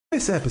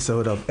This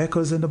episode of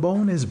Echoes in the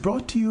Bone is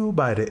brought to you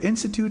by the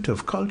Institute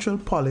of Cultural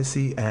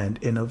Policy and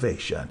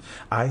Innovation,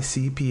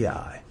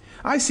 ICPI.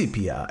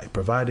 ICPI,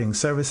 providing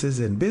services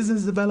in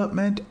business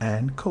development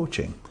and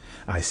coaching.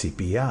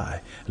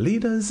 ICPI,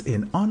 leaders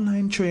in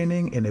online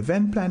training in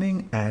event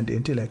planning and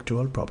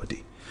intellectual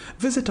property.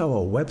 Visit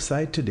our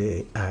website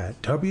today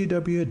at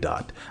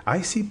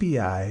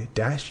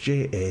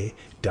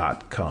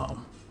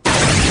www.icpi-ja.com.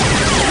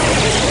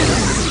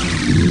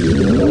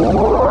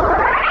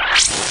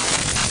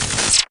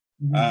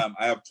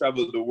 I have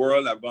traveled the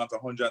world. I've gone to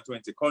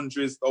 120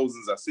 countries,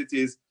 thousands of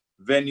cities,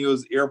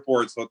 venues,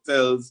 airports,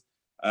 hotels.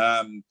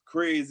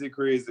 Crazy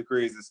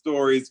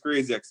stories,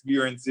 crazy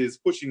experiences,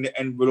 pushing the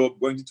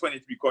envelope, going to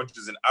 23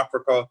 countries in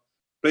Africa,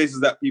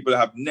 places that people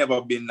have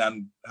never been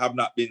and have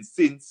not been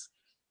since.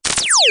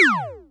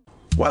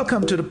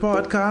 Welcome to the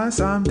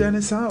podcast. I'm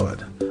Dennis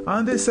Howard.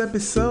 On this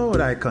episode,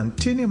 I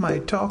continue my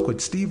talk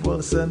with Steve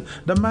Wilson,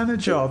 the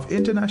manager of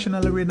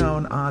internationally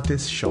renowned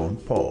artist Sean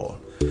Paul.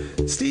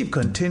 Steve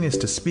continues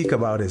to speak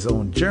about his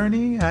own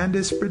journey and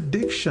his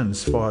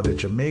predictions for the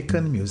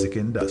Jamaican music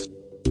industry.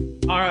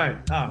 All right.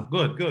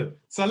 Good.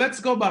 So let's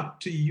go back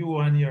to you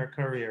and your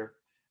career.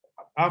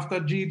 After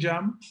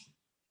G-Jam,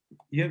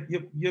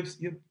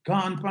 you've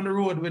gone on the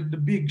road with the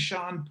big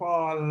Sean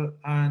Paul,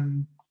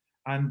 and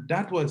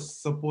that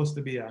was supposed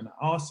to be an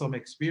awesome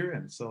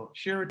experience. So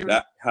share it.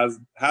 That has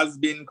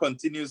been,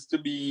 continues to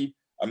be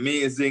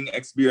amazing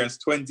experience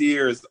 20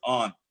 years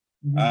on.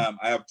 Mm-hmm.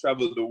 I have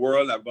traveled the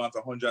world. I've gone to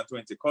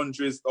 120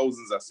 countries,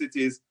 thousands of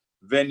cities,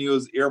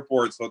 venues,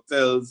 airports,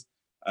 hotels.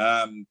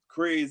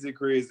 Crazy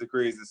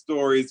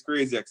stories,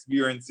 crazy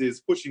experiences,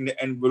 pushing the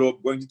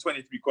envelope, going to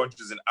 23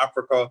 countries in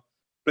Africa,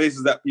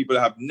 places that people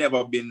have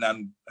never been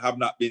and have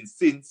not been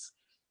since.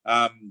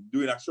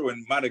 Doing a show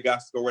in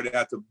Madagascar where they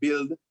had to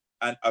build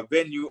a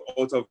venue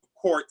out of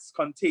Quartz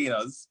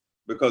containers,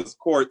 because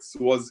Quartz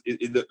was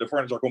the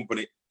furniture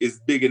company is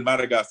big in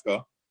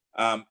Madagascar.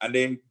 And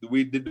then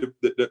we did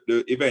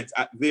the events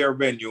at their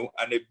venue,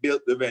 and they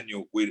built the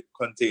venue with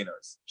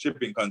containers,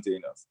 shipping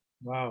containers.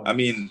 Wow. I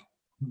mean,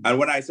 and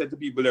when I said to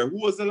people there,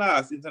 who was the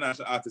last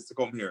international artist to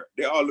come here?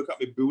 They all look at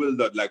me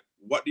bewildered, like,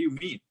 what do you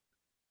mean?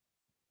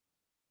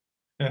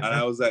 And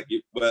I was like,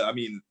 well, I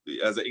mean,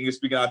 has an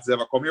English-speaking artist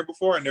ever come here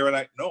before? And they were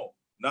like, no,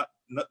 not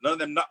none of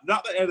them, not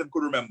that any of them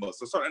could remember.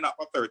 So certainly not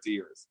for 30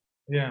 years.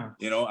 Yeah.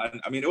 You know,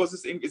 and I mean,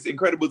 it's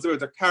incredible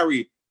to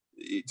carry,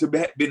 to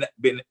been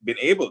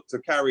able to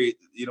carry,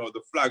 you know,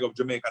 the flag of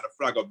Jamaica and the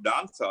flag of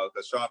dancehall,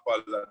 because Sean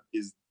Paul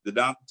is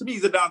to me,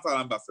 he's a dancehall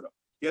ambassador.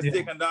 He has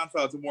taken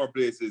dancehall to more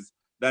places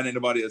than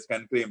anybody else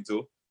can claim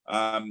to.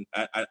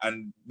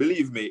 And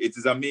believe me, it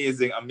is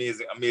amazing,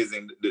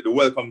 the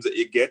welcomes that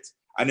you get.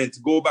 And then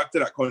to go back to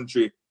that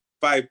country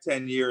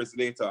 5-10 years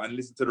later and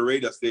listen to the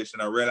radio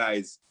station and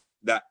realize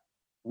that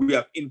we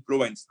have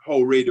influenced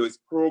how radio is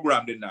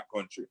programmed in that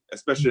country,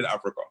 especially in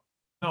Africa.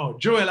 No,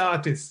 Joel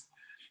Artist.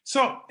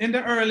 So in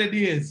the early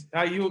days,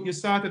 you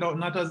started out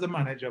not as the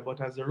manager,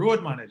 but as the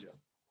road manager.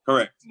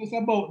 Correct. It's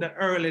about the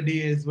early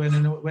days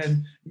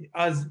when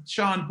as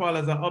Sean Paul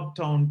as an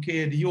uptown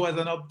kid, you as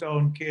an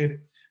uptown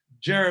kid,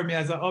 Jeremy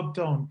as an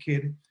uptown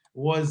kid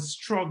was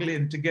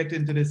struggling to get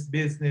into this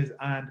business.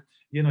 And,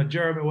 you know,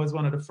 Jeremy was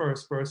one of the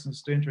first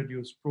persons to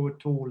introduce Pro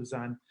Tools,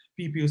 and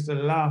people used to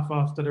laugh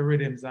after the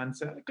rhythms and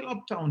say, like,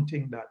 uptown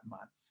thing, that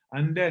man.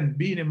 And then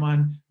Beenie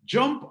Man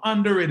jump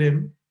on the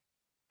rhythm,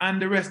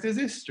 and the rest is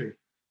history.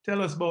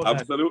 Tell us about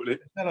that. Absolutely.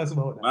 Tell us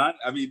about that. Man,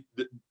 I mean,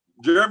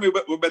 Jeremy,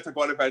 we're better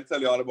qualified to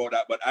tell you all about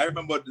that. But I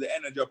remember the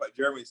energy of at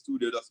Jeremy's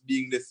studio just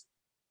being this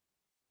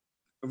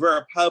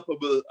very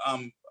palpable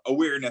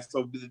awareness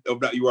of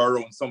that you are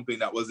around something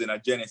that was in a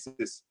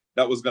genesis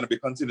that was going to be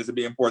continued to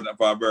be important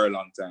for a very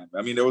long time.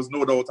 I mean, there was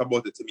no doubt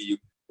about it to me.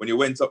 When you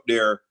went up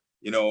there,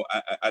 you know,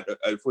 at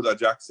the foot of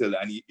Jack's Hill,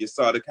 and you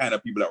saw the kind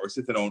of people that were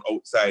sitting on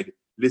outside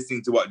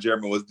listening to what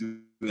Jeremy was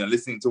doing and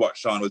listening to what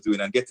Sean was doing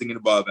and getting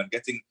involved and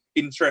getting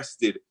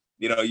interested.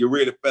 You know, you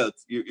really felt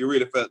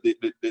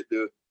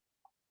the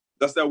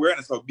that's the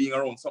awareness of being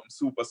around something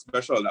super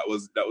special that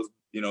was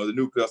you know, the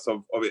nucleus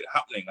of it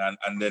happening,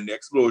 and then the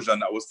explosion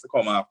that was to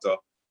come after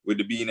with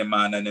the Beenie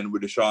Man and then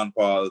with the Sean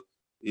Paul,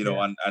 you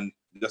know, and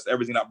just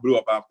everything that blew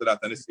up after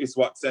that. And it's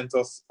what sent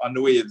us on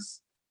the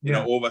waves, you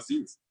know,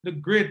 overseas. The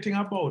great thing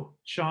about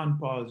Sean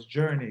Paul's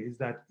journey is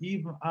that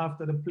even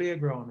after the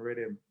playground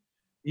rhythm,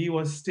 he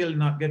was still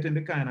not getting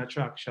the kind of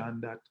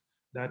traction that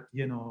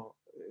you know,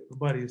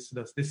 everybody's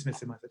just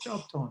dismissing him as a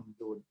uptown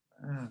dude.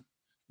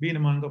 Beenie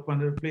Man go up on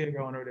the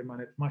playground rhythm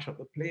and it mash up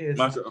the place.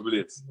 Mash up the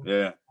place,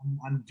 yeah.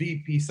 And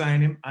VP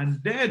signed him,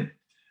 and then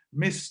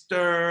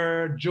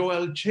Mr.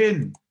 Joel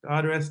Chin,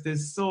 God rest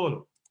his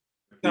soul,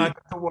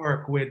 started to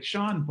work with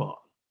Sean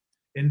Paul.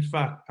 In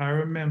fact, I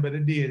remember the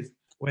days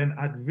when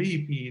at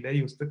VP they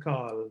used to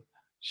call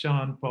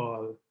Sean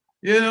Paul,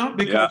 you know,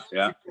 because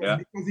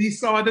he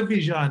saw the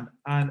vision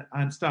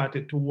and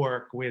started to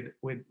work with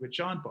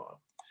Sean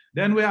Paul.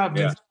 Then we have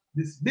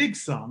this big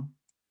song,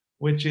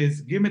 which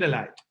is Give Me the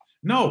Light.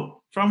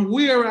 Now, from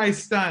where I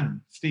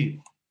stand, Steve,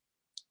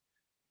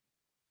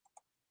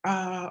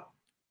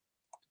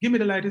 Give Me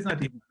the Light is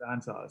not even a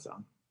dancehall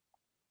song.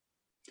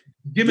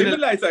 Give Me the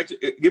Light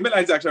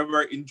is actually a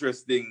very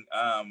interesting.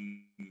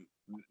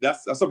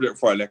 That's a subject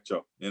for a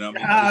lecture. You know,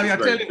 I mean,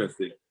 very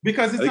interesting.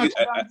 Because it's not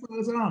a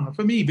dancehall song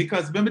for me.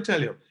 Because let me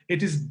tell you,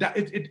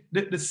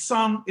 the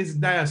song is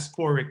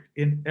diasporic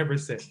in every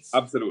sense.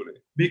 Absolutely.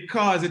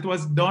 Because it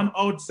was done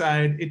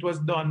outside. It was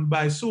done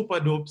by Super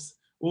Dupes,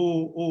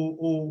 who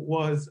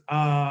was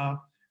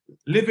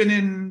living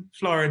in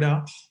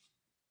Florida,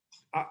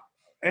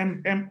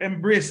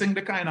 embracing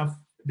the kind of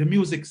the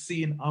music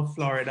scene of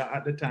Florida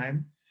at the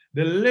time.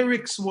 The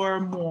lyrics were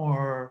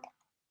more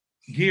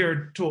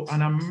geared to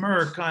an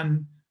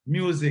American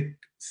music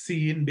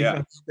scene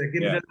because they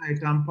give me the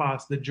light and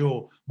pass the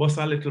Joe, bust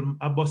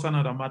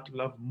another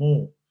mattle of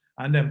more,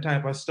 and them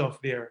type of stuff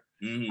there.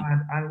 Mm-hmm.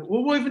 And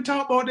we won't even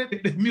talk about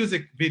it, the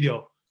music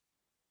video.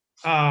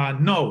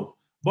 No.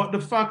 But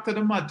the fact of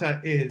the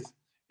matter is,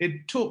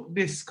 it took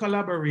this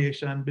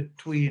collaboration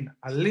between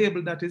a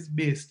label that is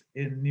based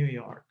in New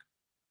York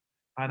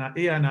and an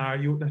A&R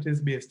youth that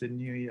is based in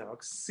New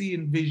York,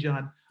 seeing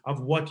vision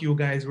of what you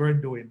guys were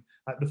doing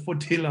at the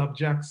foothill of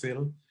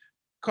Jacksonville,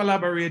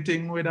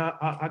 collaborating with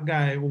a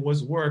guy who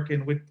was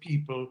working with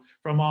people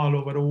from all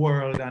over the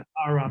world and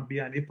R&B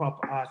and hip-hop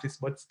artists,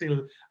 but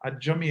still a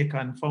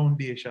Jamaican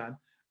foundation,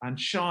 and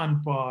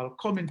Sean Paul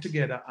coming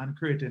together and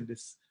creating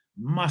this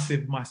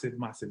massive, massive,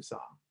 massive song.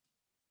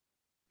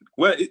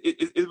 Well,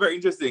 it's very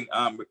interesting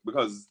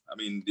because, I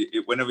mean,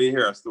 whenever you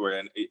hear a story,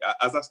 and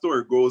as a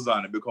story goes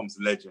on, it becomes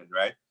legend,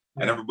 right?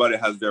 Yeah. And everybody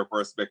has their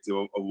perspective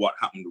of what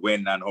happened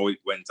when and how it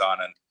went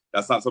on. And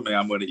that's not something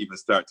I'm going to even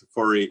start to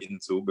foray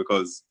into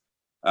because,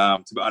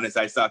 to be honest,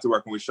 I started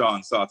working with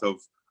Sean sort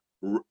of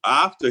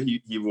after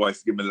he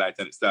voiced Give Me the Light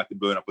and it started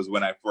blowing up was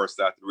when I first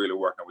started really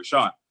working with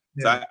Sean.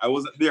 Yeah. So I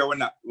wasn't there when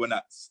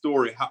that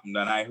story happened,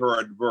 and I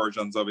heard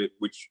versions of it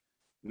which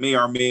may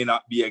or may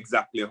not be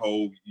exactly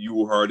how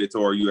you heard it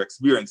or you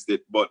experienced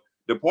it. But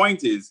the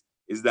point is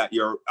that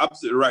you're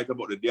absolutely right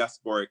about the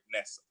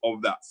diasporicness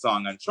of that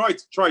song. And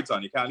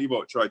Troyton, you can't leave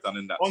out Troyton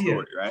in that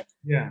story, right?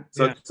 Yeah.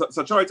 So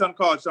Troyton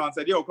called Sean,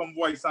 said, yo, come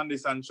voice on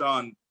this, and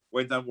Sean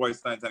went and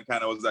voiced on it and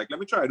kind of was like, let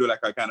me try to do like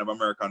a kind of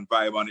American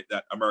vibe on it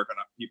that American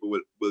people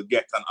will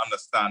get and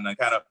understand, and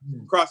kind of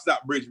cross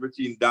that bridge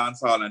between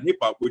dancehall and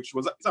hip-hop, which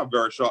was it's a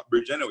very short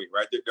bridge anyway,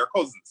 right? They're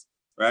cousins,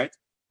 right?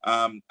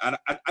 And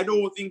I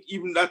don't think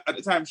even that at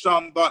the time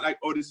Sean thought like,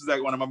 oh, this is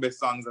like one of my best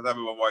songs that I've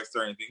ever voiced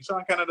or anything.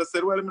 Sean kind of just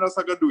said, well, let me just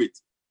go do it.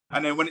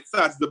 And then when it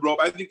starts to blow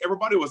up, I think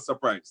everybody was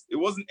surprised. It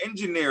wasn't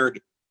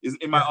engineered,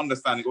 in my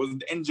understanding, it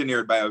wasn't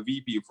engineered by a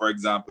VP, for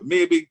example.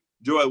 Maybe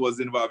Joel was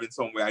involved in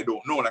some way. I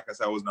don't know. Like I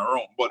said, I wasn't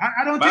around. But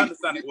I don't my think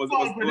understanding was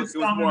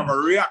more of a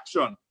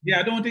reaction. Yeah,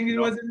 I don't think it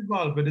was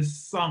involved with the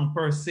song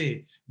per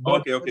se.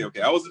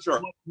 Okay. I wasn't sure.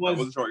 I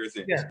wasn't sure what you're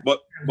saying. Yeah.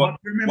 But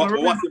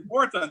what's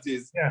important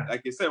is,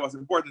 like you said, what's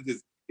important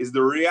is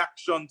the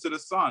reaction to the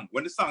song.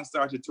 When the song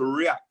started to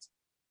react,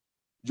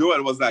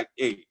 Joel was like,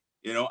 hey,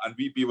 and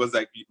VP was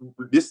like,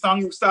 this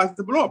song started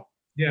to blow up.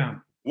 Yeah.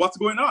 What's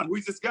going on? Who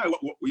is this guy?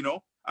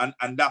 What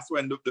And that's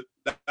when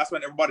that's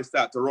when everybody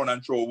started to run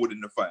and throw wood in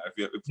the fire.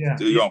 If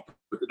you don't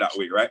put it that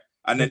way, right?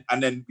 And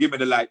then Give Me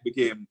the Light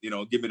became,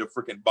 Give Me the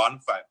freaking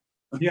bonfire.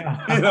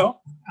 Yeah.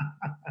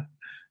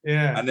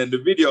 Yeah. And then the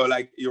video,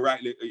 like you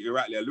rightly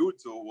allude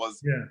to,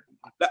 was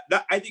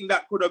that I think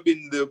that could have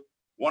been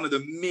one of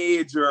the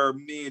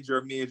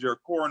major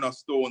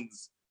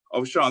cornerstones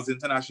of Sean's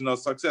international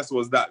success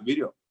was that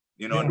video.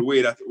 The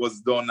way that it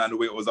was done and the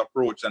way it was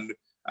approached and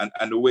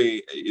the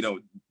way,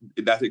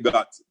 that it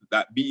got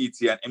that BET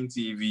and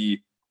MTV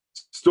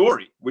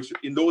story, which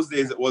in those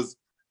days it was,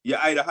 you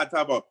either had to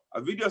have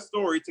a video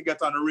story to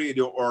get on the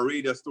radio or a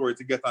radio story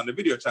to get on the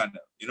video channel,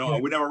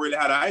 and we never really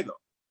had either.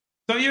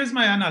 So here's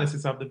my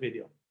analysis of the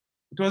video.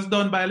 It was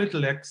done by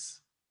Little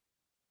X,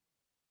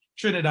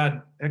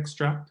 Trinidad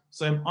extract,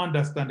 so I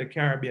understand the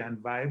Caribbean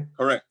vibe.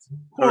 Correct.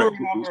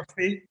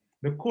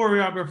 The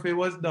choreography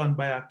was done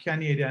by a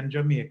Canadian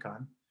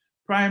Jamaican,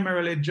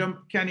 primarily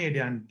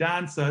Canadian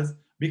dancers,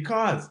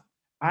 because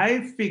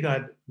I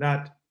figured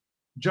that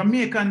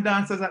Jamaican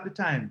dancers at the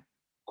time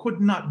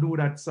could not do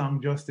that song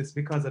justice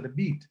because of the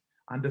beat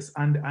and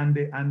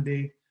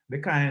the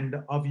kind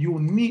of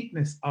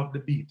uniqueness of the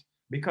beat,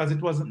 because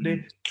it wasn't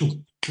the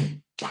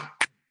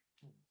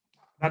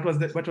that was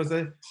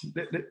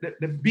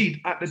the beat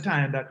at the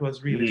time that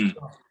was really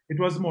strong. It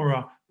was more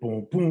a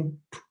boom boom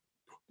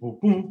boom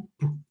boom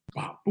boom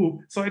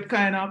boom. So it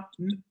kind of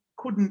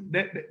couldn't,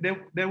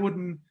 they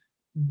wouldn't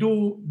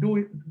do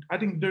it. I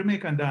think the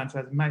Jamaican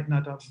dancers might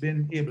not have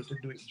been able to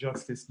do it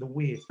justice the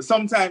way.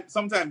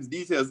 Sometimes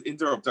details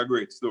interrupt a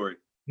great story.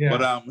 Yeah.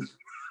 But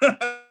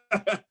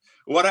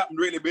what happened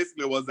really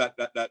basically was that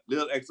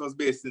Lil X was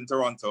based in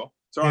Toronto.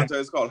 Toronto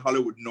is called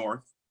Hollywood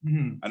North.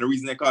 Mm-hmm. And the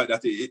reason they call it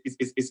that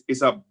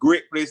it's a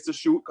great place to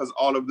shoot because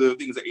all of the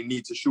things that you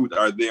need to shoot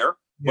are there,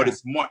 but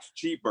it's much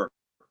cheaper.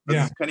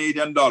 It's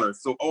Canadian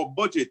dollars. So our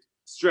budget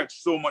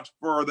stretched so much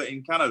further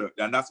in Canada.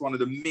 And that's one of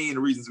the main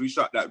reasons we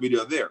shot that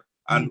video there.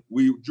 And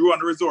we drew on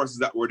the resources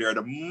that were there,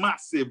 the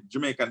massive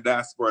Jamaican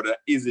diaspora that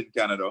is in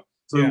Canada.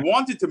 So we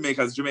wanted to make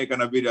as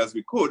Jamaican a video as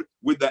we could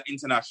with that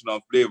international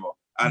flavor.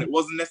 And it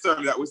wasn't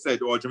necessarily that we said,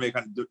 oh,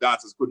 Jamaican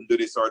dancers couldn't do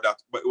this or that.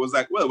 But it was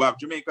like, well, we have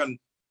Jamaican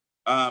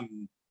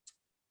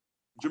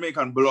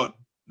blood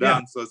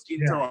dancers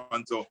in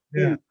Toronto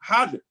who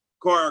had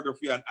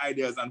choreography and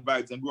ideas and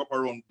vibes and grew up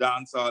around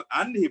dancehall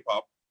and hip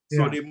hop.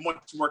 So they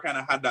much more kind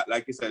of had that,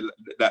 like you said,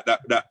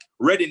 that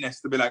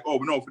readiness to be like, oh,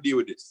 we know how to deal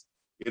with this,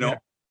 you know?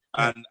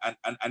 And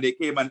they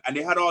came and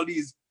they had all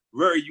these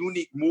very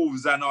unique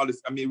moves and all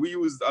this. I mean, we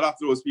used a lot of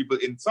those people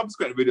in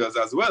subsequent videos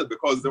as well,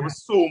 because there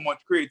was so much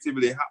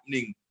creativity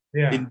happening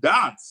in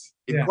dance,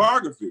 in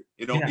choreography,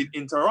 you know,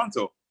 in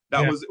Toronto.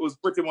 It was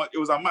pretty much, it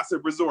was a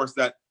massive resource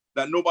that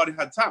nobody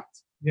had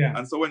tapped.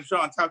 And so when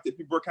Sean tapped it,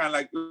 people were kind of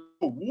like,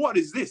 oh, what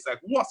is this? Like,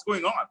 what's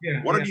going on?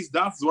 What are these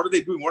dances? What are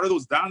they doing? What are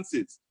those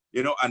dances?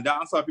 You know, and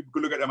dancehall people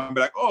could look at them and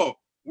be like, oh,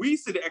 we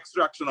see the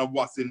extraction of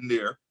what's in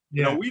there.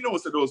 You know, we know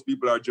so those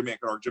people are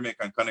Jamaican or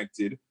Jamaican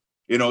connected.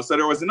 You know, so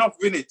there was enough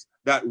in it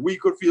that we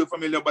could feel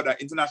familiar, but that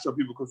international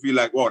people could feel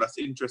like, wow, that's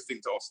interesting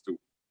to us too.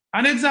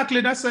 And exactly,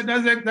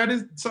 that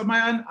is so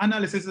my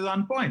analysis is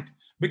on point.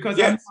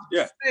 Because I'm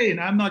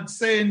not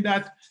saying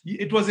that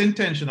it was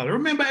intentional.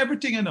 Remember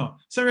everything, you know,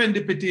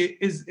 serendipity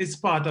is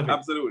part of it.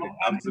 Absolutely.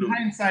 In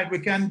hindsight, we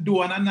can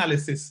do an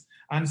analysis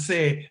and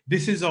say,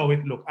 this is how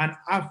it looked. And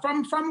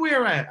from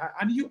where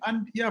you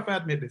have to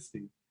admit this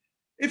thing.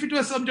 If it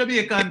was some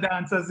Jamaican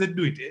dancers that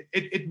do it,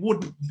 it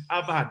wouldn't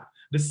have had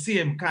the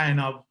same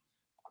kind of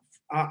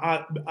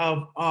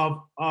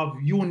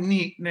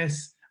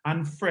uniqueness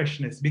and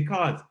freshness,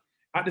 because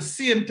at the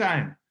same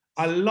time,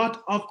 a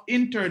lot of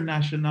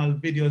international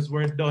videos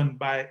were done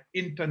by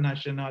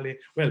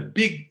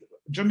big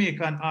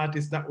Jamaican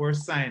artists that were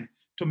signed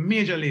to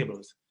major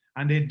labels.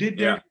 And they did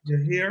their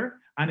video here,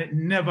 and it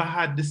never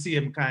had the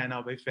same kind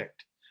of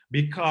effect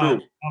because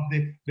of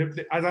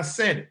the as I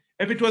said,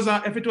 if it was a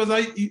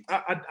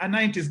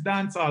 90s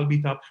dancehall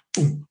beat up,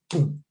 boom,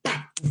 boom,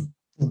 bah, boom,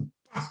 boom,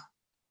 bah,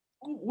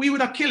 we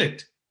would have killed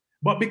it.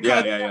 But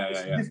because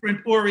of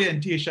different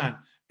orientation,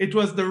 it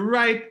was the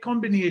right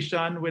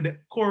combination with the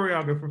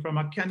choreography from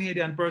a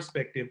Canadian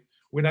perspective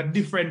with a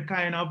different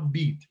kind of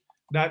beat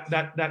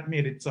that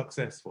made it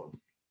successful.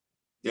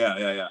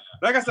 Yeah.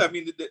 Like I said, I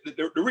mean,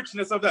 the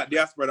richness of that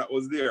diaspora that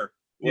was there,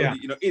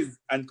 you know, is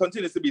and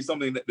continues to be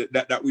something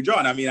that we draw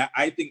on. I mean,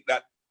 I think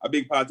that a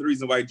big part of the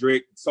reason why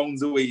Drake sounds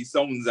the way he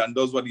sounds and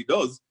does what he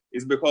does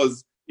is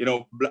because, you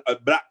know,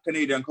 Black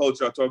Canadian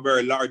culture to a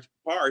very large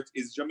part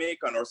is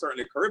Jamaican or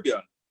certainly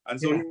Caribbean.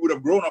 And so he would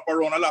have grown up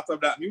around a lot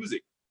of that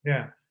music.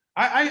 Yeah.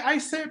 I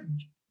say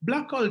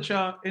Black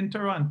culture in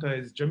Toronto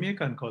is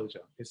Jamaican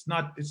culture. It's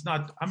not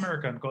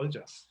American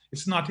culture.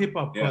 It's not hip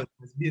hop culture.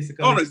 It's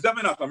basically. Oh, no, it's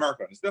definitely not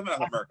American. It's definitely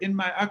not American. In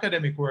my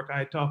academic work,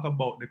 I talk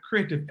about the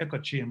creative echo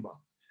chamber,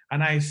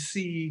 and I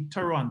see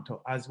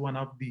Toronto as one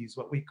of these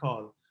what we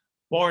call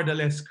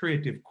borderless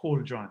creative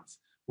cauldrons,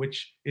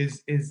 which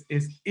is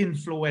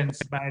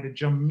influenced by the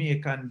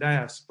Jamaican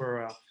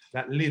diaspora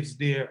that lives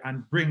there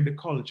and bring the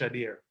culture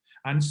there.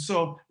 And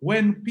so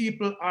when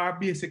people are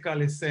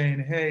basically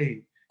saying,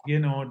 hey, you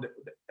know,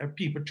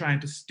 people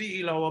trying to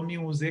steal our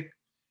music,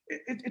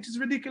 it is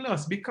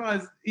ridiculous,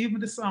 because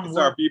even the song... It's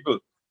our people.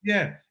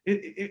 Yeah,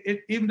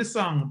 even the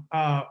song,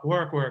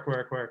 Work.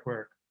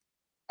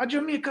 A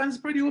Jamaicans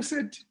produce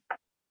it.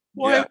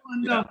 Boy,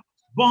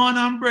 born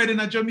and bred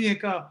in a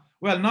Jamaica.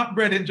 Well, not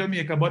bred in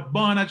Jamaica, but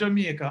born in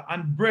Jamaica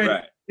and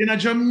bred in a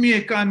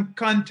Jamaican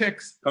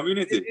context.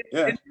 Community,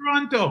 in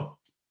Toronto.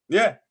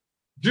 Yeah.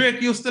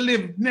 Drake used to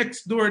live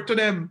next door to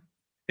them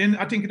in,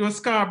 I think it was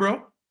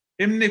Scarborough.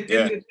 He lived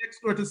next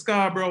door to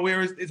Scarborough,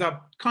 where it's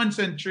a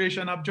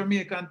concentration of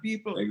Jamaican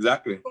people.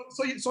 Exactly.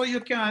 So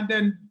you can't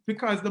then,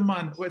 because the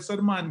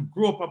man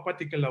grew up a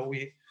particular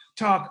way,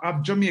 talk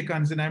of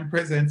Jamaicans in their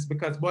presence,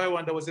 because Boy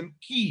Wonder was a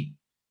key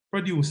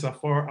producer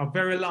for a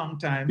very long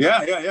time.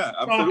 Yeah,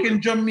 absolutely.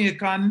 Talking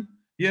Jamaican,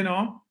 you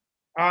know,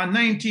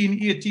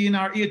 1918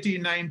 or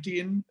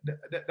 1819,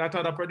 that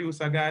other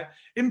producer guy,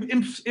 him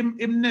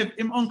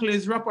uncle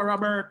is rapper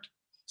Robert.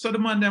 So the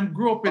man them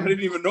grew up in... I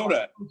didn't even know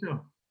that.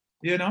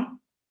 You know?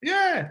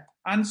 Yeah.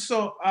 And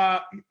so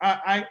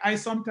I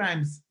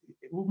sometimes,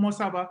 we must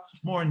have a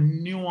more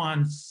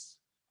nuanced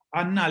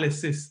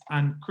analysis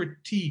and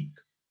critique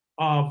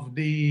of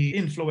the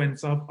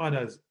influence of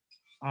others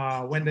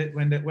when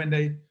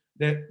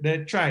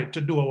they try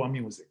to do our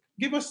music.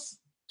 Give us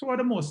two of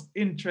the most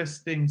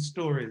interesting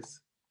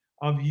stories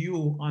of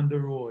you on the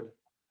road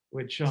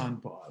with Sean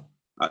Paul.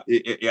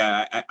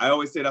 I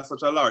always say that's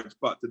such a large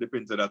pot to dip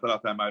into that a lot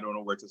of time I don't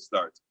know where to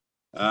start.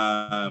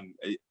 I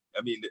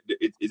mean,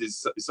 it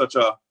is such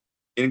a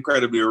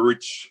incredibly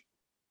rich,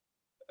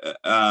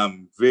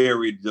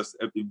 varied, just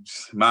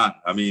man.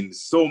 I mean,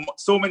 so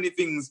many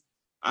things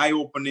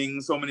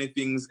eye-opening, so many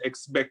things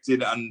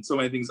expected, and so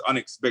many things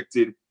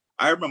unexpected.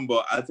 I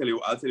remember, I'll tell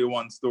you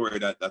one story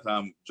that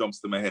jumps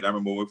to my head. I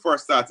remember when we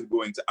first started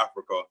going to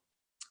Africa,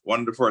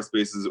 one of the first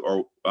places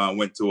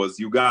went to was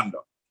Uganda.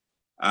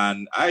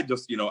 And I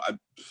just, you know,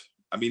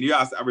 I mean, you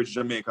ask the average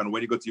Jamaican,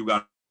 when you go to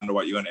Uganda,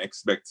 what you're gonna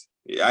expect.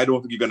 I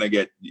don't think you're gonna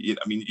get.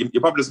 I mean,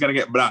 you're probably just gonna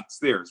get blank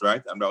stares,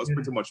 right? And that was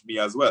pretty much me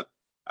as well.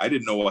 I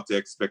didn't know what to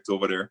expect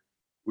over there.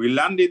 We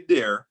landed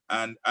there,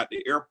 and at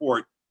the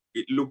airport,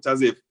 it looked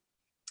as if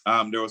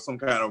there was some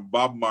kind of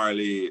Bob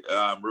Marley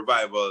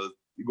revival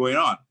going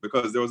on,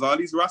 because there was all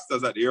these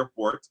Rastas at the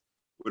airport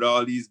with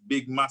all these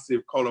big,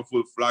 massive,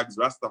 colorful flags,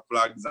 Rasta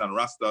flags and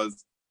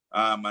Rastas.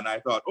 And I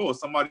thought, oh,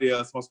 somebody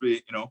else must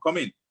be,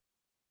 coming.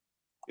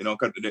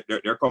 Cause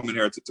they're coming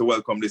here to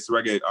welcome this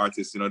reggae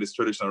artist, this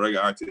traditional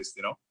reggae artist,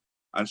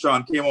 And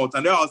Sean came out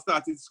and they all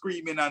started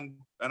screaming, and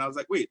I was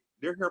like, wait,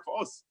 they're here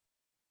for us.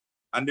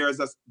 And there's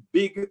this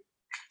big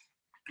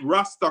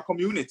Rasta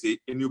community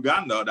in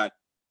Uganda that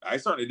I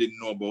certainly didn't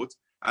know about.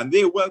 And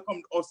they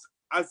welcomed us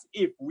as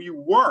if we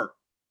were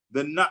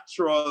the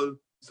natural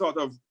sort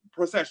of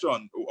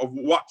procession of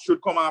what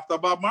should come after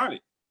Bob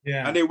Marley.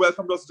 Yeah. And they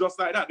welcomed us just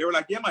like that. They were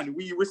like, yeah, man,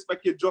 we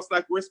respect you just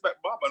like we respect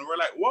Bob. And we're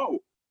like, whoa.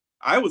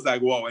 I was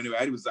like, whoa, anyway,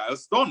 I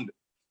was stunned.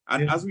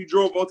 And as we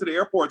drove out to the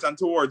airport and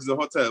towards the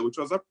hotel, which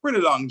was a pretty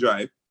long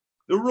drive,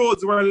 the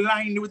roads were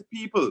lined with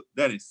people,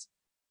 Dennis.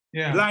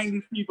 Yeah. Lined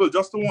with people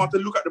just to want to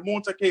look at the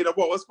motorcade of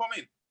what was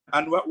coming.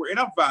 And we're in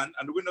a van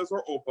and the windows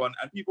were open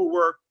and people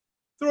were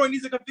throwing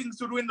these little things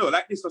through the window,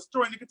 like this, was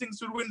throwing little things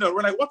through the window.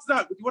 We're like, what's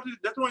that? What is it?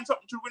 They're throwing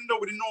something through the window.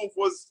 We didn't know if it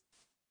was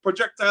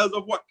projectiles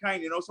of what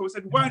kind, So we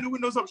said, why are the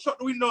windows up? Shut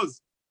the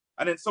windows.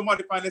 And then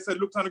somebody finally said,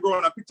 looked on the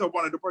ground and picked up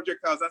one of the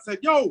projectiles and said,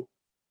 yo,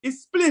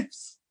 it's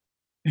spliffs.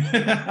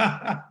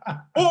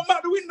 Oh,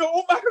 my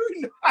window.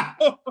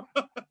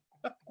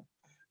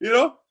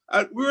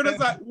 And we were just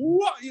like,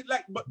 what?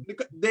 But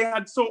they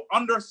had so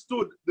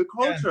understood the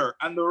culture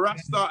and the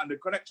Rasta and the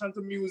connection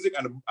to music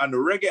and the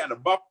reggae and the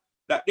bop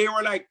that they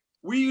were like,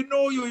 we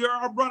know you're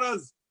our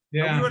brothers.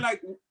 Yeah. And we were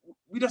like,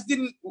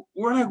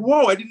 we're like,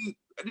 whoa, I didn't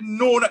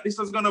know that this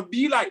was gonna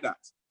be like that.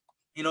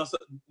 So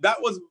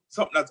that was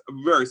something that's a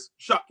very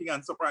shocking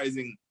and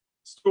surprising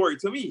story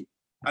to me.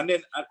 And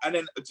then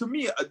to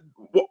me,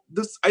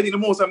 I think the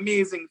most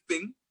amazing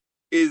thing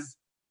is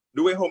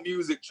the way how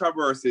music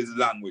traverses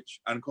language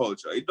and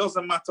culture. It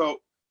doesn't matter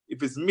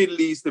if it's Middle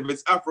East, if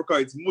it's Africa,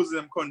 it's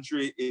Muslim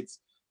country, it's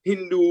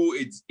Hindu,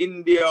 it's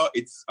India,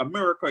 it's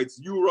America, it's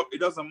Europe. It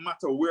doesn't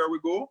matter where we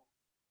go,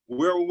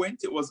 where we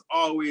went. It was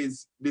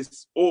always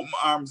this open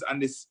arms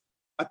and this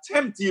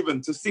attempt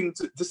even to sing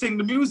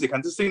the music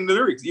and to sing the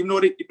lyrics, even though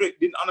they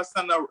didn't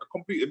understand a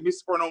completely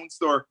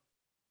mispronounced or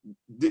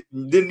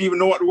didn't even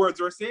know what the words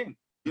were saying.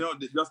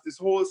 Just this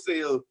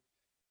wholesale.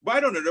 But I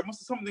don't know, there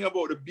must be something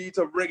about the beat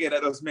of reggae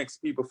that just makes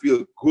people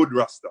feel good,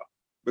 Rasta.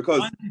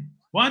 Because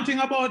one thing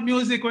about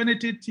music, when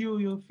it hits you,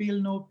 you feel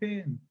no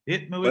pain.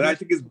 But I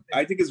think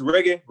it's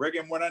reggae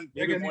more than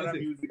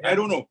music. Yeah. I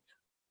don't know.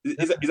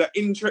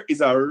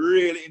 It's a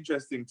really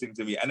interesting thing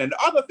to me. And then the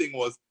other thing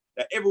was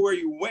that everywhere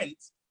you went,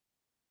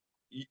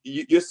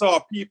 you saw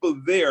people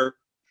there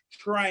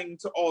trying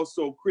to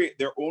also create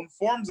their own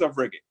forms of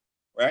reggae,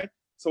 right?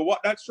 So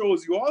what that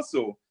shows you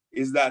also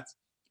is that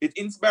it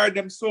inspired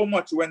them so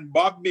much when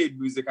Bob made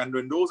music and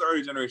when those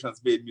early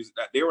generations made music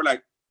that they were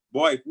like,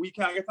 boy, if we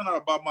can't get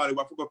another Bob Marley,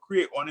 we're going to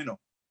create one,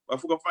 We're going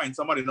to find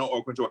somebody in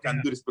our country who can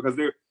do this, because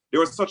there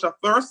was such a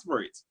thirst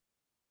for it,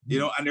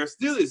 and there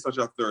still is such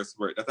a thirst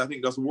for it that I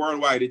think just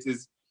worldwide it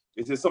is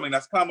something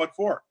that's clamored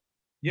for.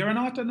 You're an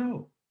author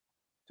now.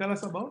 Tell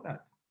us about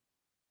that.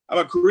 I'm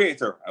a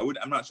creator.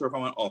 I'm not sure if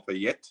I'm an author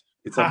yet.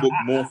 It's a book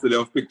mostly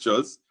of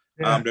pictures.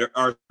 Yeah. There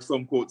are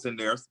some quotes in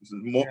there,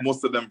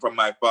 most of them from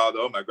my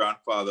father, my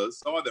grandfathers,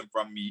 some of them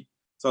from me.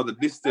 So the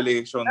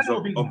distillations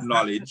of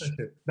knowledge.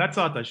 That's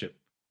authorship.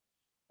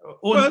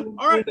 All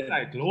right.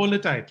 Hold the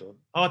title.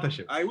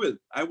 Authorship. I will.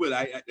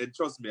 I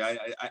trust me.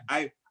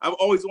 I've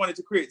always wanted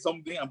to create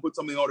something and put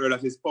something out there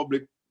that is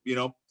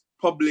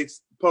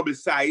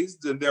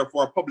publicized and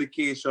therefore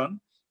publication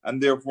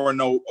and therefore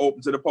now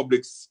open to the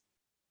public's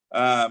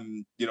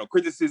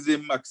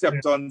criticism,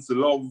 acceptance,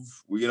 love,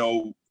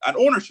 and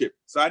ownership.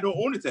 So I don't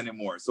own it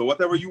anymore. So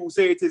whatever you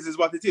say it is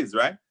what it is,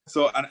 right?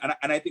 So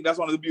and I think that's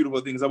one of the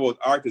beautiful things about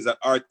art is that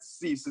art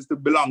ceases to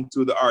belong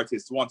to the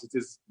artist once it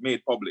is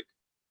made public.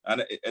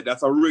 And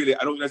that's I don't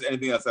think there's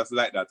anything else that's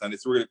like that. And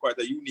it's really quite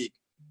a unique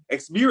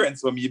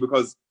experience for me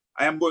because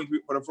I am going through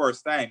it for the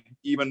first time,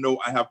 even though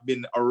I have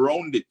been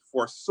around it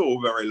for so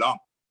very long.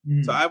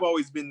 So I've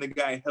always been the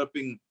guy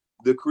helping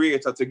the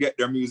creator to get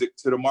their music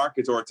to the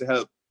market or to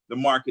help the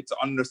market to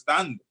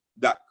understand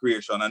that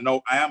creation. And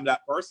now I am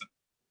that person,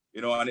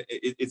 and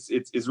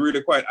it's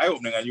really quite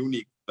eye-opening and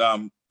unique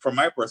from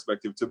my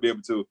perspective to be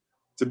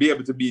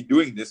able to be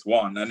doing this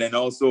one. And then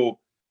also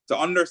to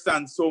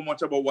understand so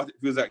much about what it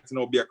feels like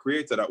to be a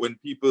creator, that when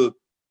people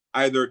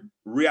either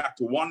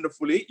react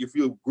wonderfully, you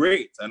feel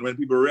great. And when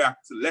people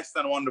react less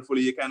than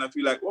wonderfully, you kind of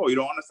feel like, oh, you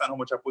don't understand how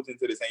much I put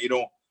into this and you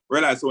don't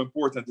realize how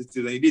important it is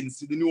and you didn't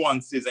see the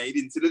nuances and you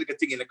didn't see the little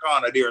thing in the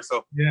corner there.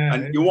 So,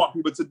 you want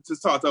people to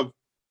sort of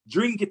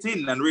drink it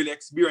in and really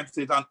experience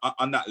it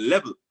on that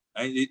level.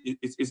 And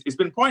it's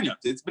been poignant.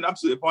 It's been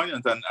absolutely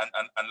poignant and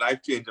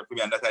life-changing for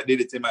me. And that I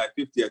did it in my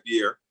 50th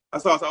year. I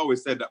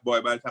always said that,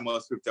 boy, by the time I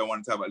was 50, I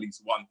wanted to have at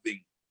least one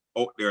thing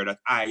out there that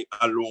I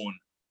alone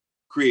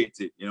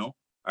created, you know.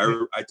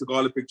 I took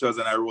all the pictures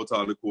and I wrote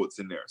all the quotes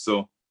in there.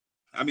 So,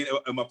 I mean,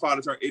 my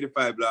father turned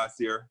 85 last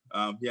year.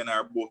 He and I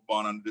are both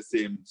born under the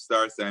same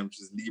star sign,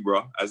 which is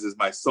Libra, as is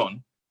my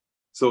son.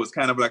 So it's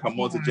kind of like a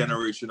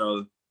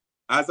multi-generational,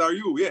 as are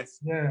you, yes.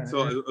 Yeah.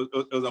 So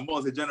it was a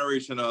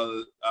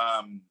multi-generational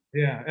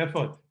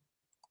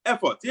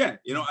effort, yeah.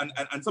 You know,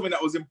 and something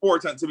that was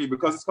important to me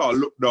because it's called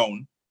look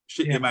down,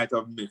 shit you might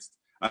have missed.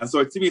 And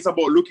so to me, it's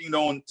about looking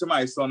down to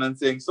my son and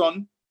saying,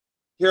 son,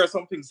 here are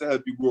some things to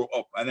help you grow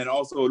up. And then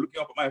also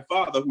looking up at my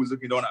father who's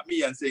looking down at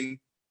me and saying,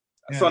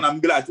 son, I'm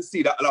glad to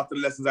see that a lot of the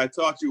lessons I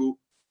taught you.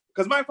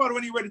 Because my father,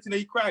 when he read it,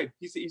 he cried.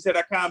 He said,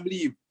 I can't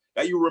believe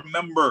that you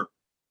remember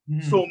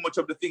so much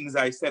of the things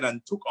I said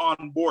and took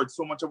on board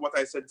so much of what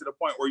I said to the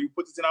point where you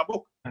put it in a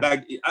book.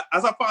 Like,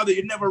 as a father,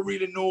 you never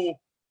really know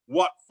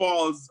what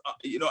falls,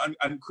 you know,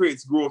 and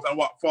creates growth and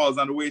what falls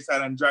on the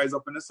wayside and dries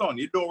up in the sun.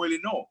 You don't really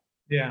know.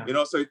 Yeah. You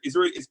know, so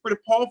it's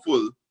pretty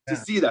powerful to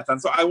see that.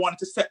 And so I wanted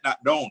to set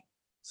that down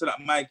so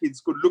that my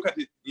kids could look at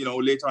it, you know,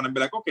 later on and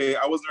be like, okay,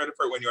 I wasn't ready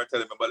for it when you were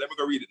telling me, but let me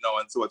go read it now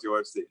and see what you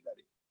were saying,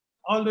 Daddy.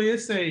 Although you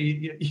say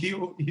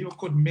you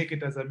could make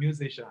it as a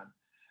musician,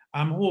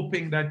 I'm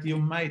hoping that you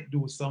might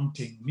do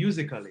something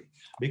musically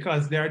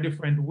because there are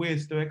different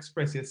ways to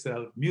express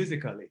yourself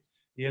musically.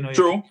 You know,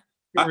 true.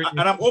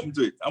 And I'm open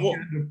to it. I'm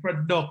open. The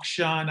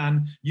production,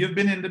 and you've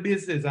been in the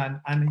business,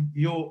 and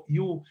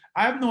you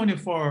I've known you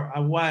for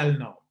a while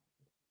now,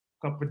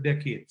 a couple of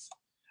decades,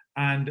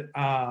 and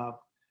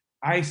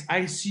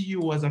I see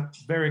you as a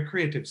very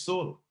creative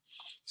soul.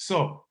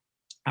 So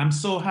I'm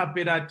so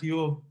happy that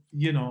you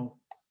know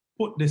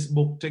put this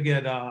book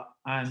together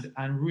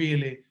and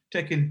really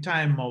taking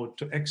time out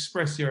to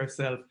express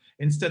yourself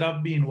instead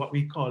of being what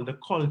we call the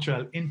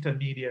cultural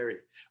intermediary,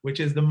 which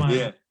is the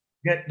man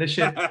get the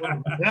shit.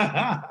 To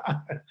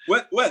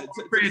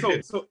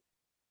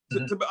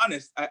be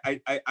honest,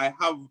 I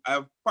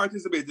have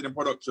participated in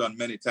production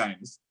many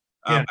times.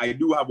 I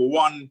do have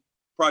one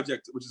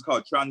project which is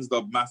called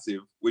Transdub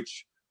Massive,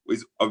 which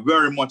is a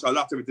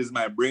lot of it is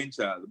my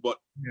brainchild. But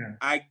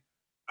I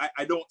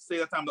don't say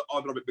that I'm the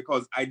author of it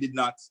because I did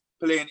not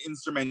play an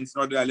instrument,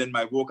 nor did I lend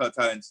my vocal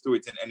talents to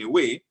it in any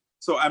way.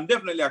 So I'm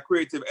definitely a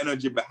creative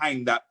energy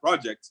behind that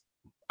project,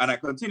 and I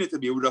continue to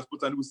be. We just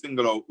put a new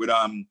single out with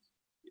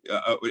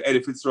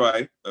Eddie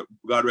Fitzroy,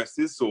 God rest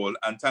his soul,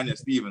 and Tanya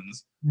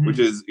Stevens, which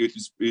is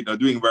you know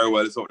doing very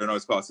well. It's out there now.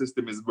 It's called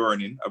 "System Is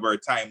Burning," a very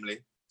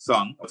timely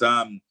song. But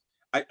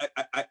I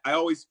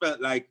always felt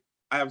like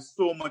I have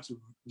so much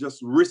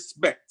just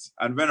respect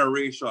and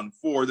veneration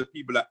for the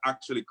people that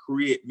actually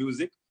create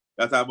music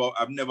that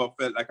I've never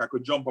felt like I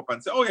could jump up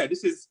and say, oh yeah,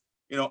 this is,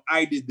 you know,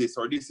 I did this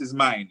or this is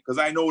mine. Because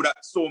I know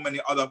that so many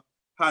other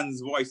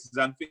hands, voices,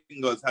 and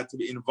fingers had to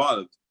be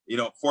involved, you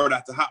know, for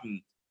that to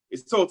happen.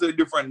 It's totally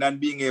different than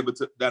being able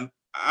to,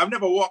 I've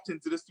never walked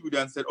into the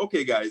studio and said,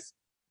 okay, guys,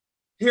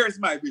 here's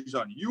my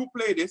vision. You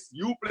play this,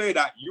 you play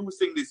that, you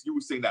sing this,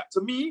 you sing that.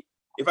 To me,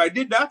 if I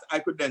did that, I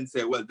could then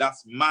say, well,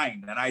 that's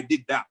mine. And I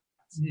did that.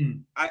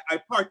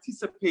 I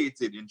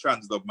participated in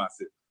Transdub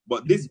Massive,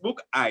 but this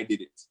book, I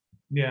did it.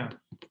 Yeah.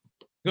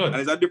 Good.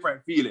 And it's a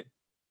different feeling.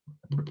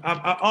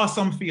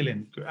 Awesome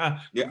feeling.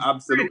 Yeah,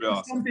 absolutely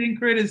awesome.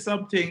 Creating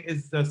something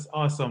is just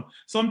awesome.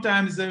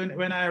 Sometimes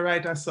when I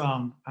write a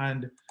song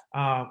and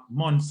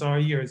months or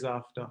years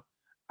after,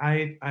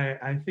 I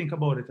think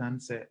about it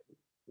and say,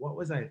 what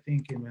was I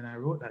thinking when I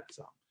wrote that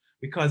song?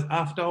 Because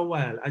after a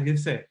while, as you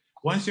say,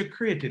 once you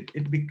create it,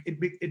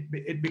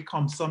 it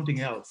becomes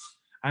something else.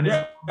 And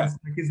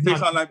it's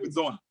not like its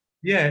own.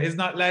 Yeah, it's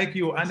not like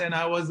you. And then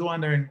I was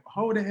wondering,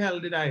 how the hell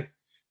did I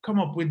come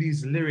up with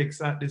these lyrics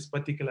at this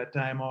particular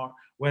time? Or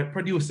we're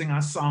producing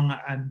a song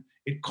and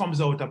it comes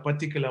out a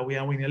particular way.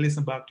 And when you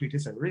listen back to it, you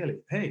say,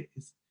 really? Hey,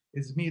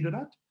 is me do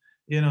that?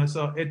 You know,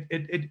 so it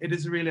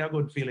is really a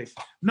good feeling.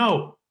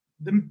 Now,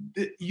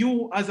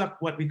 you as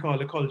what we call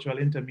the cultural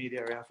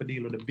intermediary have to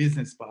deal with the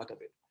business part of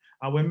it.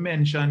 And we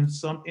mentioned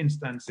some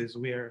instances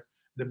where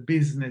the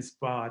business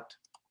part,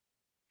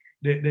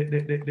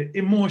 the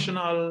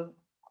emotional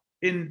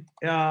the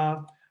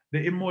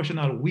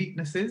emotional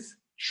weaknesses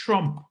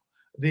trump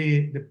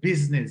the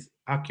business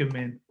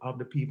acumen of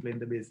the people in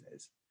the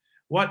business.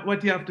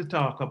 What you have to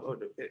talk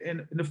about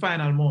in the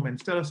final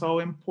moments, tell us how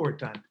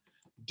important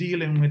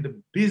dealing with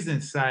the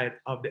business side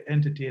of the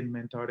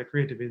entertainment or the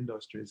creative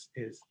industries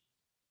is.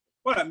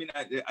 Well, I mean,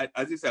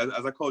 as you said,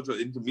 as a cultural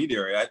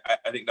intermediary,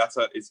 I think that's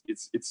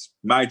it's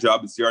my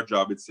job, it's your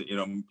job, it's, you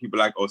know, people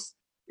like us.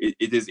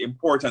 It is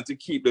important to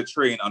keep the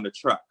train on the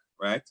track,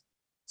 right?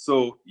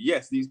 So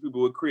yes, these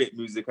people will create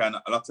music, and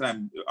a lot of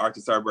times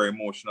artists are very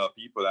emotional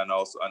people, and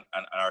also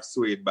and are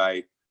swayed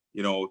by,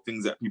 you know,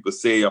 things that people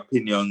say,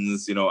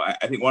 opinions. You know, I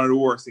think one of the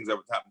worst things that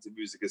would happen to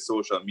music is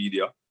social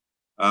media.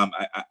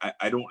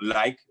 I don't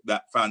like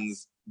that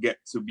fans get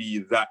to be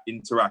that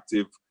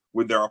interactive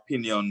with their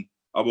opinion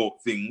about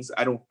things.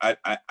 I don't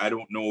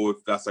know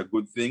if that's a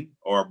good thing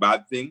or a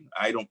bad thing.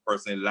 I don't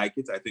personally like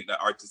it. I think that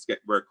artists get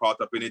very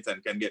caught up in it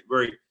and can get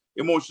very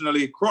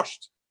emotionally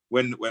crushed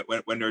when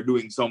they're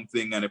doing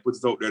something and they put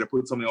it out there, they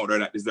put something out there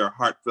that is their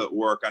heartfelt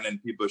work, and then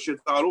people shit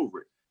all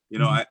over it. You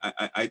know,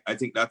 I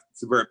think that's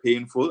very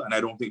painful, and I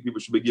don't think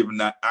people should be given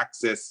that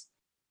access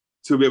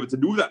to be able to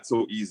do that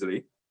so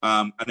easily.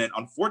 And then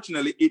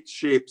unfortunately, it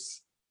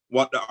shapes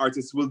what the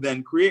artist will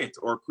then create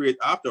or create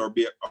after, or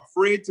be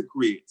afraid to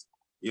create,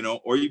 you know,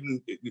 or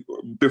even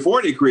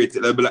before they create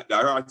it, they'll be like, the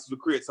artist will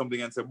create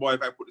something and say, boy,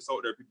 if I put this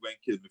out there, people will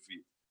kill me for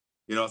it.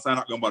 You know, so I'm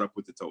not going to bother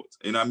put it out.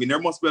 You know, I mean, there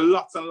must be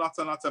lots and lots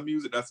and lots of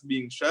music that's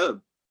being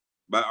shelved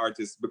by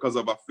artists because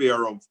of a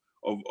fear of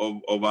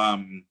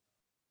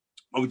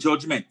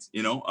judgment,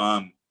 you know,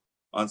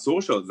 on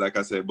socials, like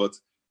I said. But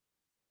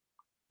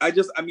I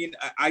think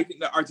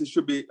that artists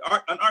should be,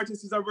 an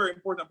artist is a very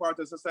important part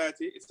of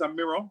society. It's a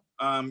mirror.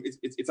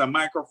 It's a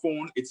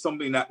microphone. It's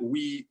something that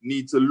we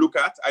need to look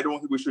at. I don't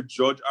think we should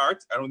judge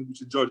art. I don't think we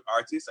should judge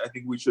artists. I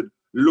think we should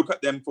look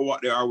at them for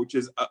what they are, which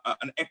is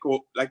an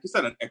echo, like you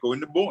said, an echo in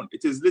the bone.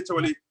 It is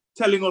literally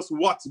telling us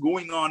what's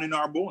going on in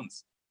our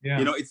bones. Yeah.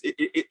 You know,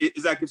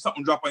 it's like if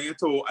something drops on your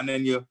toe and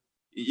then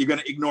you're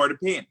gonna ignore the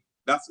pain.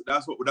 That's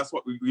what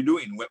we're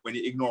doing when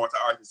you ignore what the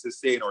artist is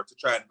saying, or to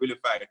try and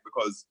vilify it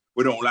because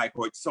we don't like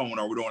how it sounds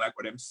or we don't like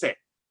what them say.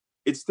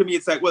 To me,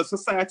 it's like, well,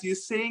 society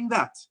is saying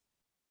that.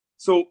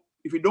 So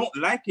if you don't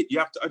like it, you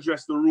have to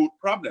address the root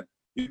problem.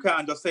 You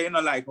can't just say, you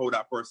don't like how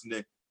that person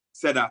they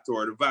said that,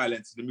 or the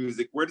violence in the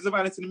music. Where does the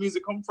violence in the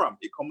music come from?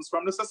 It comes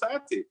from the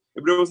society.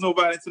 If there was no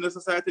violence in the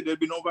society, there'd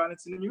be no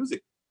violence in the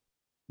music.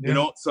 Yeah. You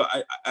know, so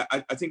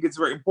I think it's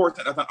very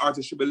important that an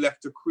artist should be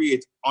left to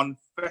create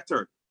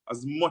unfettered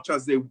as much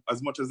as they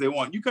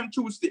want. You can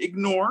choose to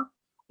ignore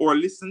or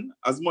listen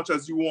as much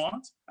as you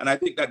want, and I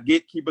think that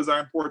gatekeepers are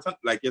important,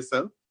 like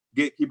yourself.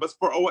 Gatekeepers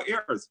for our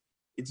ears.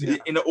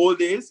 In the old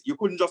days, you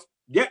couldn't just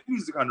get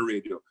music on the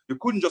radio. You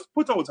couldn't just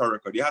put out a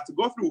record. You had to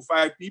go through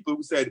 5 people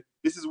who said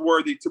this is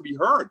worthy to be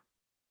heard.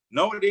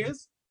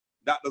 Nowadays,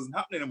 that doesn't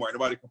happen anymore.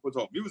 Nobody can put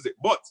out music,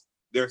 but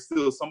there's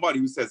still somebody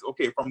who says,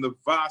 okay, from the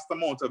vast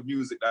amount of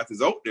music that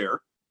is out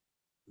there,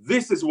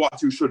 this is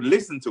what you should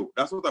listen to.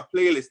 That's what a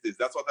playlist is.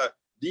 That's what a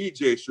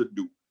DJ should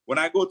do. When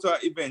I go to an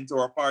event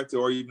or a party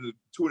or even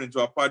tune into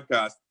a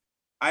podcast,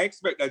 I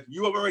expect that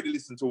you have already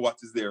listened to what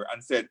is there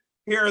and said,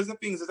 here are the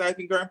things that I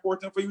think are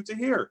important for you to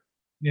hear.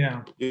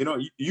 Yeah. You know,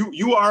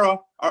 you are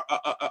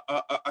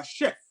a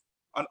chef,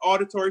 an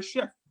auditory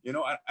chef, you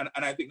know, and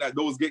I think that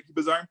those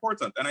gatekeepers are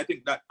important. And I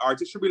think that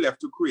artists should be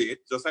left to create,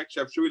 just like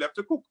chefs should be left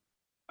to cook.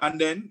 And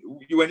then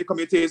when you come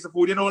to taste the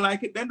food, you don't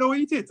like it, then don't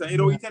eat it, and you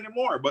don't eat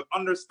anymore. But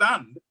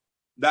understand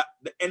that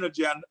the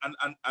energy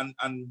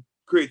and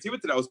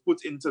creativity that was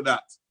put into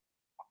that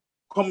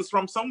comes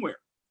from somewhere,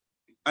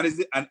 and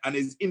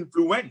is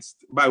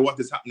influenced by what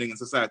is happening in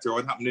society, or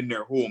what happened in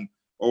their home,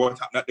 or what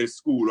happened at their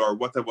school, or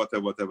whatever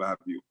have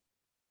you.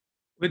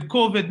 With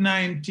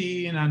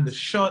COVID-19 and the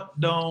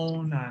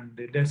shutdown and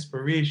the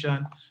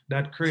desperation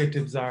that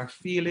creatives are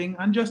feeling,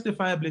 and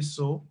justifiably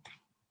so,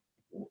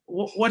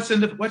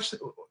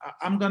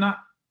 I'm gonna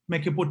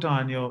make you put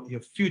on your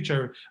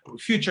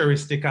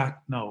futuristic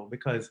hat now,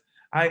 because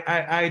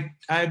I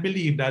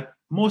believe that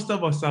most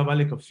of us have a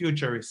little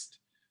futurism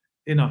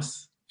in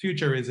us,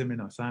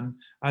 and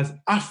as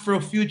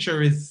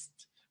Afrofuturists,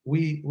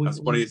 that's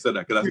funny you said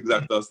that, because that's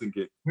exactly what I was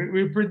thinking.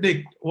 We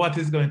predict what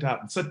is going to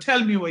happen. So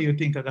tell me what you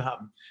think is going to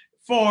happen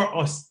for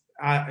us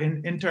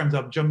in terms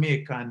of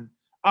Jamaican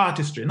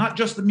artistry, not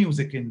just the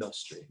music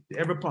industry,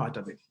 every part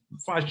of it,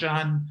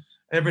 fashion,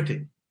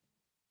 everything.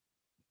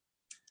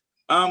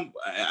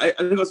 I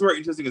think what's very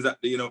interesting is that,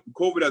 you know,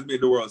 COVID has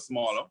made the world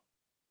smaller.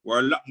 We're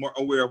a lot more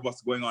aware of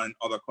what's going on in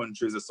other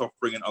countries, the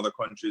suffering in other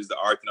countries, the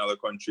art in other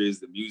countries,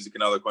 the music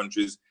in other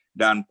countries,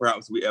 than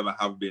perhaps we ever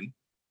have been.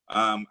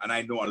 And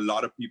I know a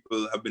lot of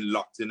people have been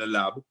locked in a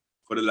lab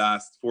for the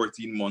last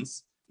 14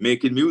 months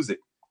making music.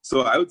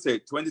 So I would say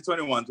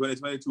 2021,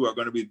 2022 are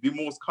going to be the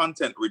most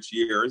content-rich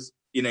years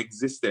in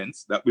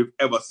existence that we've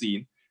ever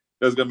seen.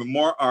 There's going to be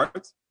more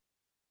art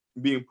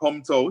being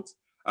pumped out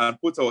and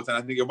put out, and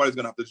I think everybody's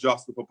going to have to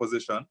adjust to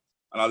position,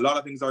 and a lot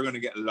of things are going to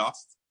get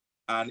lost.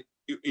 And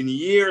in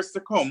years to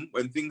come,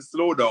 when things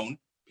slow down,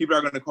 people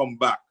are going to come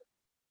back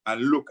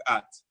and look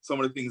at some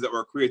of the things that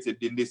were created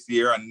in this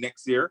year and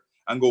next year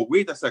and go,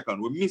 wait a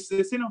second, we missed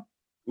this, you know?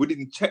 We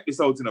didn't check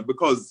this out, you know,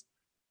 because,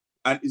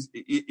 and it's,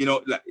 you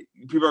know, like,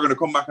 people are going to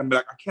come back and be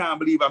like, I can't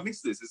believe I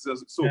missed this. It's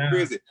just so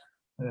crazy.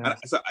 Yeah. And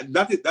so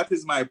that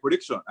is my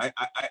prediction. I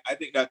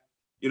think that,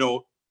 you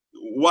know,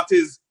 what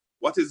is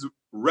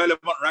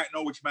relevant right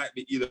now, which might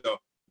be either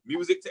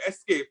music to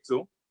escape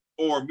to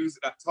or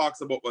music that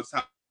talks about what's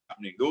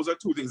happening. Those are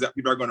two things that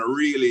people are going to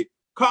really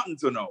cotton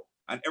to now.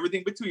 And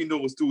everything between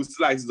those two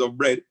slices of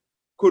bread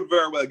could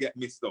very well get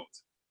missed out.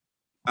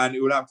 And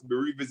it would have to be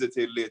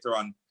revisited later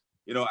on.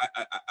 You know,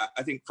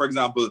 I think, for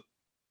example,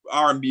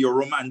 R&B or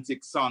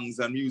romantic songs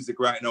and music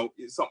right now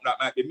is something that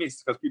might be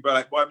missed, because people are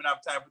like, boy, I don't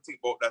have time to think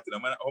about that. You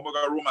know, oh my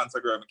God, romance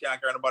a girl. I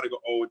can't carry nobody go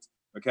out.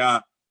 I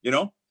can't, you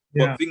know?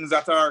 Yeah. But things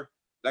that are,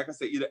 like I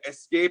said, either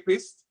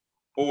escapist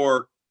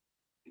or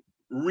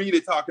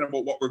really talking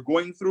about what we're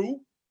going through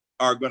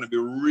are going to be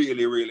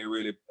really, really,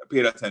 really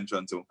paid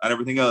attention to. And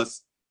everything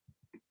else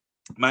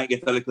might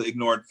get a little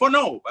ignored for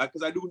now,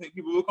 because I do think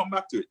people will come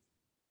back to it.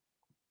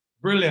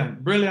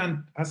 Brilliant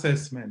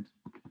assessment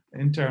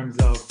in terms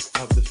of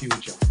the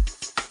future.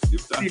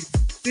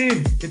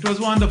 Steve, it was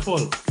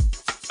wonderful.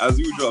 As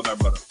usual, my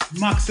brother.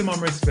 Maximum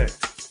respect.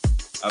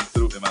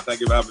 Absolutely, man. Thank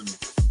you for having me.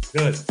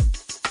 Good.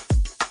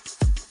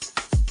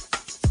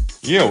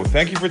 Yo,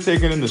 thank you for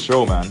taking in the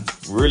show, man.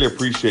 Really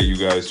appreciate you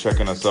guys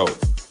checking us out.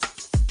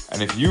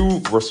 And if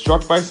you were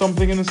struck by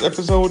something in this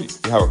episode,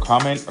 you have a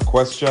comment, a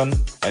question,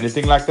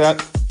 anything like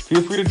that,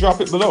 feel free to drop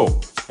it below.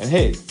 And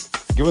hey,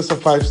 give us a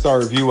 5-star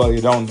review while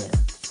you're down there.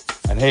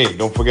 And hey,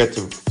 don't forget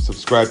to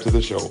subscribe to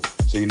the show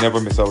so you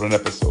never miss out an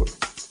episode.